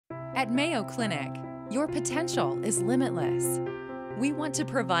At Mayo Clinic, your potential is limitless. We want to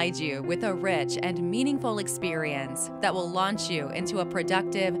provide you with a rich and meaningful experience that will launch you into a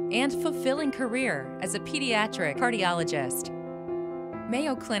productive and fulfilling career as a pediatric cardiologist.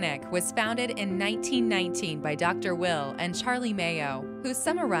 Mayo Clinic was founded in 1919 by Dr. Will and Charlie Mayo, who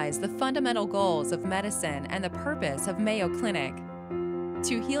summarized the fundamental goals of medicine and the purpose of Mayo Clinic: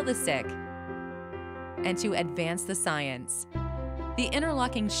 to heal the sick and to advance the science. The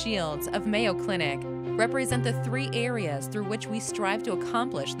interlocking shields of Mayo Clinic represent the three areas through which we strive to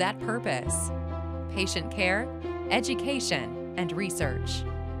accomplish that purpose: patient care, education, and research.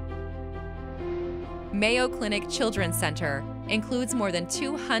 Mayo Clinic Children's Center includes more than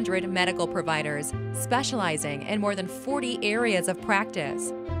 200 medical providers specializing in more than 40 areas of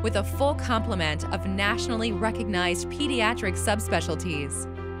practice, with a full complement of nationally recognized pediatric subspecialties.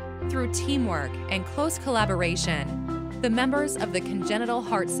 Through teamwork and close collaboration, the members of the Congenital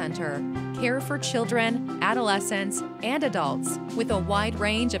Heart Center care for children, adolescents, and adults with a wide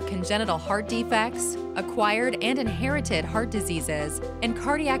range of congenital heart defects, acquired and inherited heart diseases, and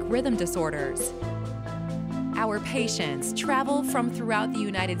cardiac rhythm disorders. Our patients travel from throughout the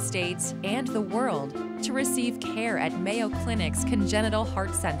United States and the world to receive care at Mayo Clinic's Congenital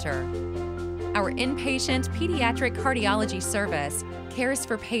Heart Center. Our inpatient pediatric cardiology service cares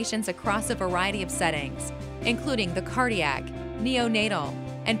for patients across a variety of settings, including the cardiac, neonatal,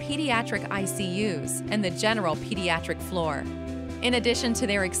 and pediatric ICUs and the general pediatric floor. In addition to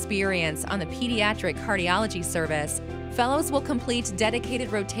their experience on the pediatric cardiology service, fellows will complete dedicated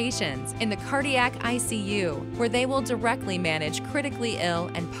rotations in the cardiac ICU, where they will directly manage critically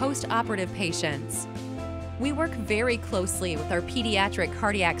ill and post-operative patients. We work very closely with our pediatric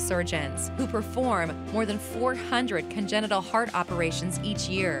cardiac surgeons, who perform more than 400 congenital heart operations each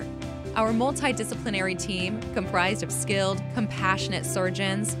year. Our multidisciplinary team, comprised of skilled, compassionate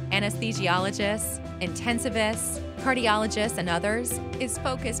surgeons, anesthesiologists, intensivists, cardiologists, and others, is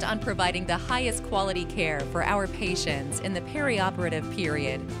focused on providing the highest quality care for our patients in the perioperative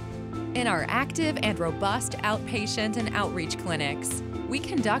period. In our active and robust outpatient and outreach clinics, we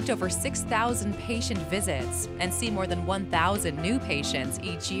conduct over 6,000 patient visits and see more than 1,000 new patients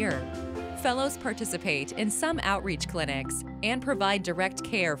each year. Fellows participate in some outreach clinics and provide direct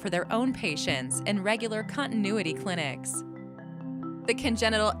care for their own patients in regular continuity clinics. The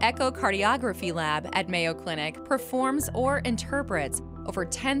Congenital Echocardiography Lab at Mayo Clinic performs or interprets over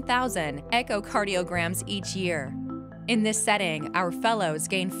 10,000 echocardiograms each year. In this setting, our fellows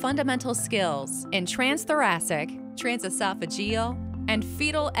gain fundamental skills in transthoracic, transesophageal, and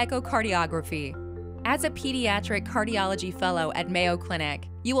fetal echocardiography. As a pediatric cardiology fellow at Mayo Clinic,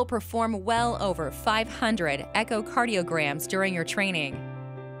 you will perform well over 500 echocardiograms during your training.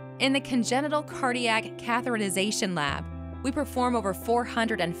 In the Congenital Cardiac Catheterization Lab, we perform over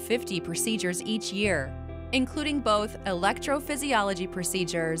 450 procedures each year, including both electrophysiology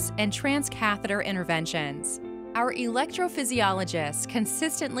procedures and transcatheter interventions. Our electrophysiologists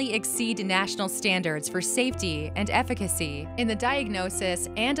consistently exceed national standards for safety and efficacy in the diagnosis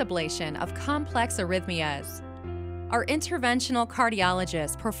and ablation of complex arrhythmias. Our interventional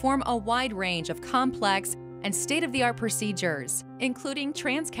cardiologists perform a wide range of complex and state-of-the-art procedures, including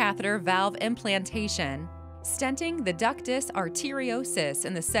transcatheter valve implantation, stenting the ductus arteriosus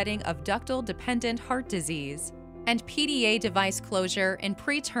in the setting of ductal-dependent heart disease, and PDA device closure in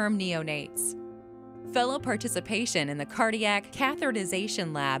preterm neonates. Fellow participation in the Cardiac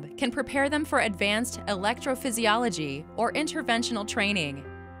Catheterization Lab can prepare them for advanced electrophysiology or interventional training.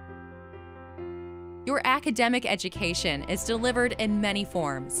 Your academic education is delivered in many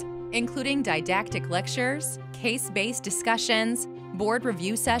forms, including didactic lectures, case-based discussions, board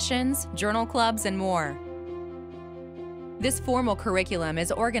review sessions, journal clubs, and more. This formal curriculum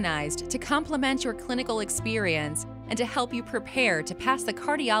is organized to complement your clinical experience and to help you prepare to pass the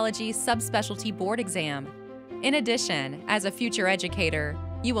cardiology subspecialty board exam. In addition, as a future educator,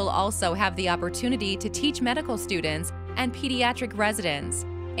 you will also have the opportunity to teach medical students and pediatric residents,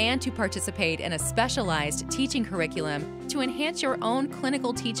 and to participate in a specialized teaching curriculum to enhance your own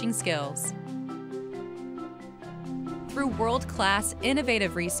clinical teaching skills. Through world-class,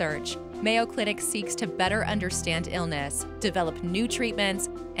 innovative research, Mayo Clinic seeks to better understand illness, develop new treatments,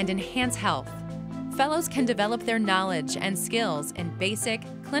 and enhance health. Fellows can develop their knowledge and skills in basic,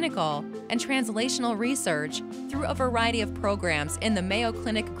 clinical, and translational research through a variety of programs in the Mayo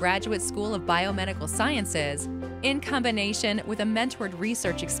Clinic Graduate School of Biomedical Sciences, in combination with a mentored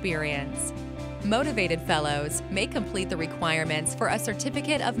research experience. Motivated fellows may complete the requirements for a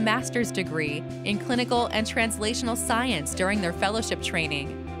certificate of master's degree in clinical and translational science during their fellowship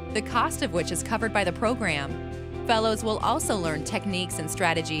training, the cost of which is covered by the program. Fellows will also learn techniques and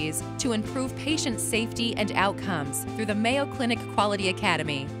strategies to improve patient safety and outcomes through the Mayo Clinic Quality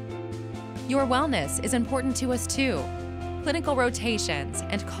Academy. Your wellness is important to us too. Clinical rotations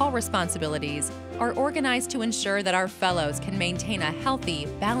and call responsibilities are organized to ensure that our fellows can maintain a healthy,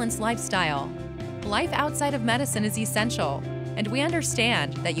 balanced lifestyle. Life outside of medicine is essential, and we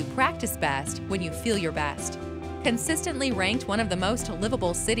understand that you practice best when you feel your best. Consistently ranked one of the most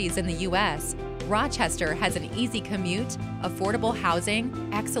livable cities in the U.S., Rochester has an easy commute, affordable housing,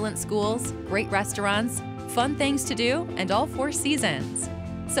 excellent schools, great restaurants, fun things to do, and all 4 seasons.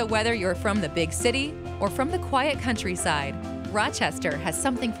 So whether you're from the big city or from the quiet countryside, Rochester has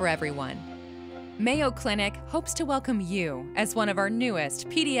something for everyone. Mayo Clinic hopes to welcome you as one of our newest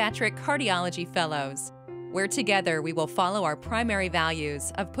Pediatric Cardiology Fellows, where together we will follow our primary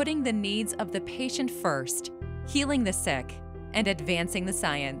values of putting the needs of the patient first, healing the sick, and advancing the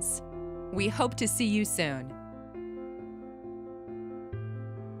science. We hope to see you soon.